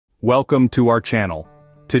welcome to our channel.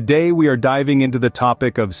 Today we are diving into the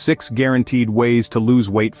topic of 6 guaranteed ways to lose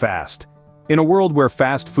weight fast. In a world where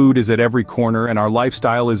fast food is at every corner and our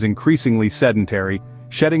lifestyle is increasingly sedentary,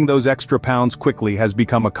 shedding those extra pounds quickly has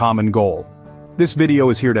become a common goal. This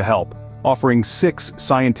video is here to help, offering 6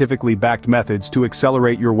 scientifically backed methods to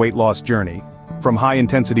accelerate your weight loss journey. From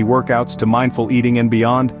high-intensity workouts to mindful eating and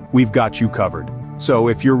beyond, we've got you covered. So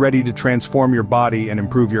if you're ready to transform your body and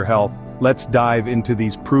improve your health, let's dive into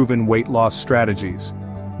these proven weight loss strategies.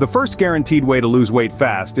 The first guaranteed way to lose weight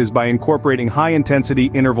fast is by incorporating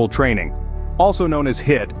high-intensity interval training, also known as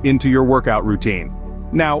HIIT, into your workout routine.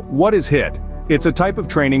 Now, what is HIIT? It's a type of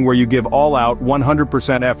training where you give all-out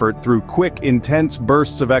 100% effort through quick, intense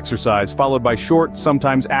bursts of exercise followed by short,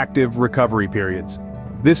 sometimes active, recovery periods.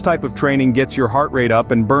 This type of training gets your heart rate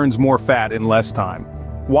up and burns more fat in less time.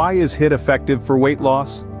 Why is HIIT effective for weight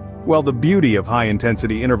loss? Well, the beauty of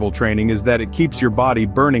high-intensity interval training is that it keeps your body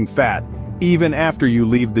burning fat, even after you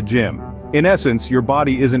leave the gym. In essence, your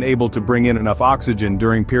body isn't able to bring in enough oxygen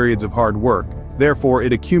during periods of hard work, therefore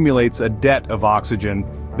it accumulates a debt of oxygen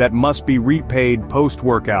that must be repaid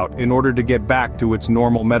post-workout in order to get back to its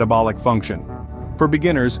normal metabolic function. For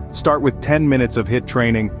beginners, start with 10 minutes of HIIT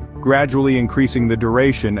training, gradually increasing the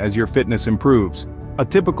duration as your fitness improves. A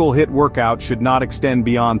typical HIIT workout should not extend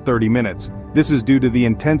beyond 30 minutes. This is due to the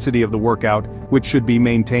intensity of the workout, which should be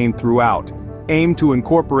maintained throughout. Aim to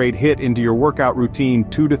incorporate HIIT into your workout routine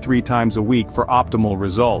 2 to 3 times a week for optimal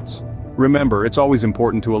results. Remember, it's always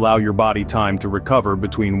important to allow your body time to recover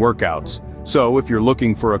between workouts. So if you're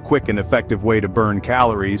looking for a quick and effective way to burn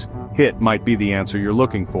calories, HIIT might be the answer you're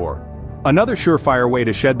looking for. Another surefire way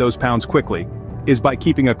to shed those pounds quickly is by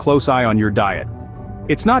keeping a close eye on your diet.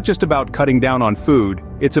 It's not just about cutting down on food,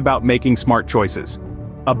 it's about making smart choices.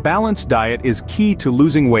 A balanced diet is key to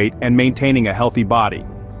losing weight and maintaining a healthy body.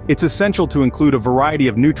 It's essential to include a variety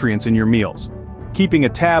of nutrients in your meals. Keeping a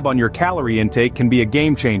tab on your calorie intake can be a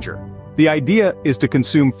game changer. The idea is to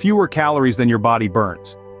consume fewer calories than your body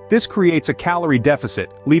burns. This creates a calorie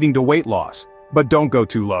deficit, leading to weight loss. But don't go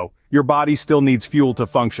too low. Your body still needs fuel to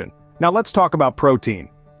function. Now let's talk about protein.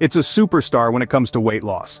 It's a superstar when it comes to weight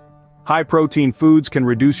loss. High-protein foods can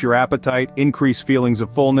reduce your appetite, increase feelings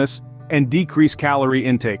of fullness, and decrease calorie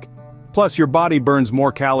intake. Plus, your body burns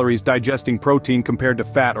more calories digesting protein compared to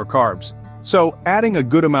fat or carbs. So, adding a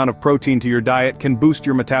good amount of protein to your diet can boost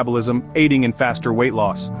your metabolism, aiding in faster weight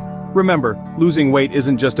loss. Remember, losing weight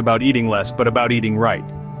isn't just about eating less, but about eating right.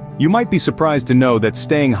 You might be surprised to know that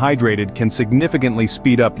staying hydrated can significantly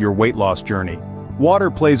speed up your weight loss journey.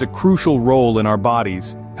 Water plays a crucial role in our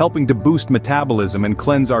bodies, helping to boost metabolism and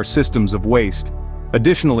cleanse our systems of waste.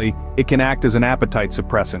 Additionally, it can act as an appetite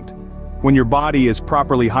suppressant. When your body is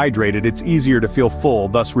properly hydrated, it's easier to feel full,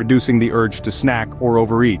 thus reducing the urge to snack or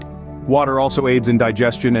overeat. Water also aids in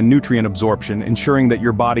digestion and nutrient absorption, ensuring that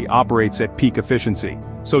your body operates at peak efficiency.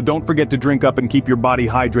 So don't forget to drink up and keep your body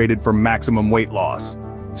hydrated for maximum weight loss.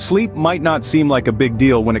 Sleep might not seem like a big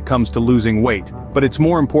deal when it comes to losing weight, but it's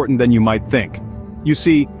more important than you might think. You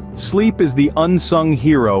see, sleep is the unsung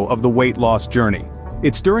hero of the weight loss journey.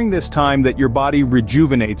 It's during this time that your body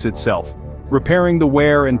rejuvenates itself, repairing the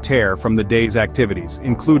wear and tear from the day's activities,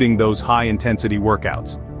 including those high-intensity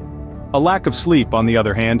workouts. A lack of sleep, on the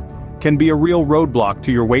other hand, can be a real roadblock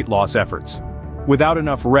to your weight loss efforts. Without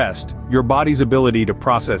enough rest, your body's ability to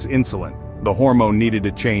process insulin, the hormone needed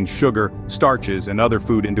to change sugar, starches, and other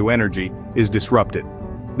food into energy, is disrupted.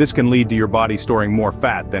 This can lead to your body storing more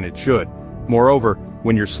fat than it should. Moreover,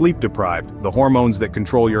 when you're sleep-deprived, the hormones that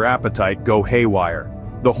control your appetite go haywire.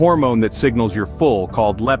 The hormone that signals you're full,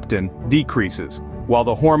 called leptin, decreases, while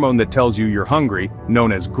the hormone that tells you you're hungry,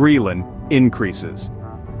 known as ghrelin, increases.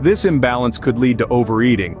 This imbalance could lead to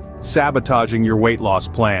overeating, sabotaging your weight loss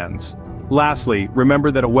plans. Lastly,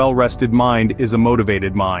 remember that a well-rested mind is a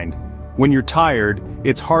motivated mind. When you're tired,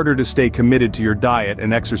 it's harder to stay committed to your diet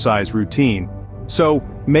and exercise routine. So,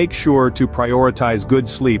 make sure to prioritize good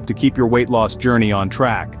sleep to keep your weight loss journey on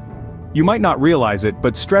track. You might not realize it,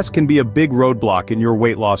 but stress can be a big roadblock in your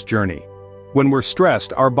weight loss journey. When we're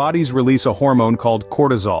stressed, our bodies release a hormone called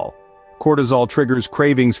cortisol. Cortisol triggers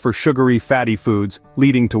cravings for sugary, fatty foods,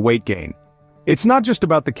 leading to weight gain. It's not just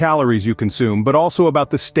about the calories you consume, but also about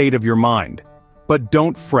the state of your mind. But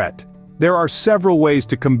don't fret. There are several ways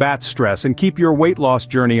to combat stress and keep your weight loss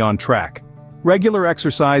journey on track. Regular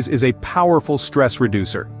exercise is a powerful stress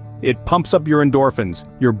reducer. It pumps up your endorphins,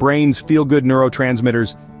 your brain's feel-good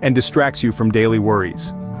neurotransmitters, and distracts you from daily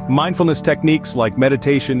worries. Mindfulness techniques like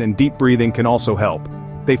meditation and deep breathing can also help.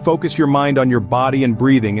 They focus your mind on your body and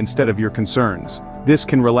breathing instead of your concerns. This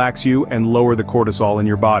can relax you and lower the cortisol in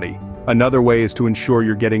your body. Another way is to ensure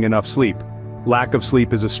you're getting enough sleep. lack of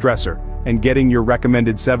sleep is a stressor, and getting your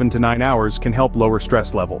recommended 7 to 9 hours can help lower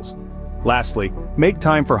stress levels. Lastly, make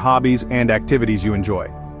time for hobbies and activities you enjoy.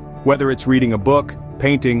 Whether it's reading a book,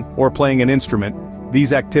 painting, or playing an instrument,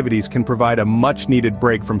 these activities can provide a much-needed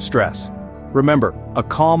break from stress. Remember, a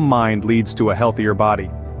calm mind leads to a healthier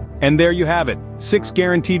body. And there you have it, 6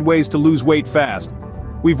 guaranteed ways to lose weight fast.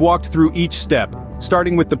 We've walked through each step,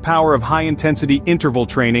 starting with the power of high-intensity interval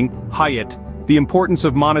training, HIIT, the importance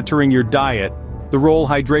of monitoring your diet, the role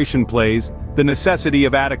hydration plays, the necessity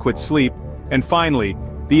of adequate sleep, and finally,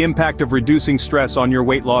 the impact of reducing stress on your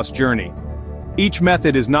weight loss journey. Each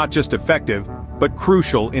method is not just effective, but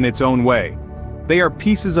crucial in its own way. They are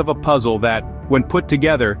pieces of a puzzle that, when put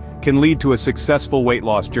together, can lead to a successful weight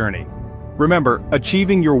loss journey. Remember,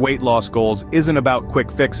 achieving your weight loss goals isn't about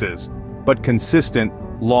quick fixes, but consistent,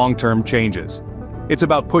 long-term changes. It's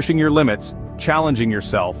about pushing your limits, challenging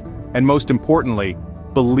yourself, and most importantly,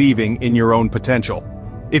 believing in your own potential.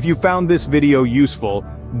 If you found this video useful,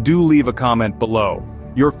 do leave a comment below.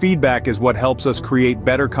 Your feedback is what helps us create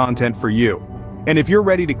better content for you. And if you're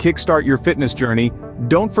ready to kickstart your fitness journey,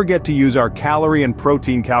 don't forget to use our calorie and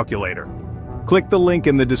protein calculator. Click the link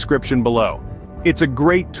in the description below. It's a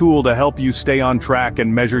great tool to help you stay on track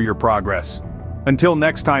and measure your progress. Until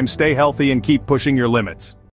next time, stay healthy and keep pushing your limits.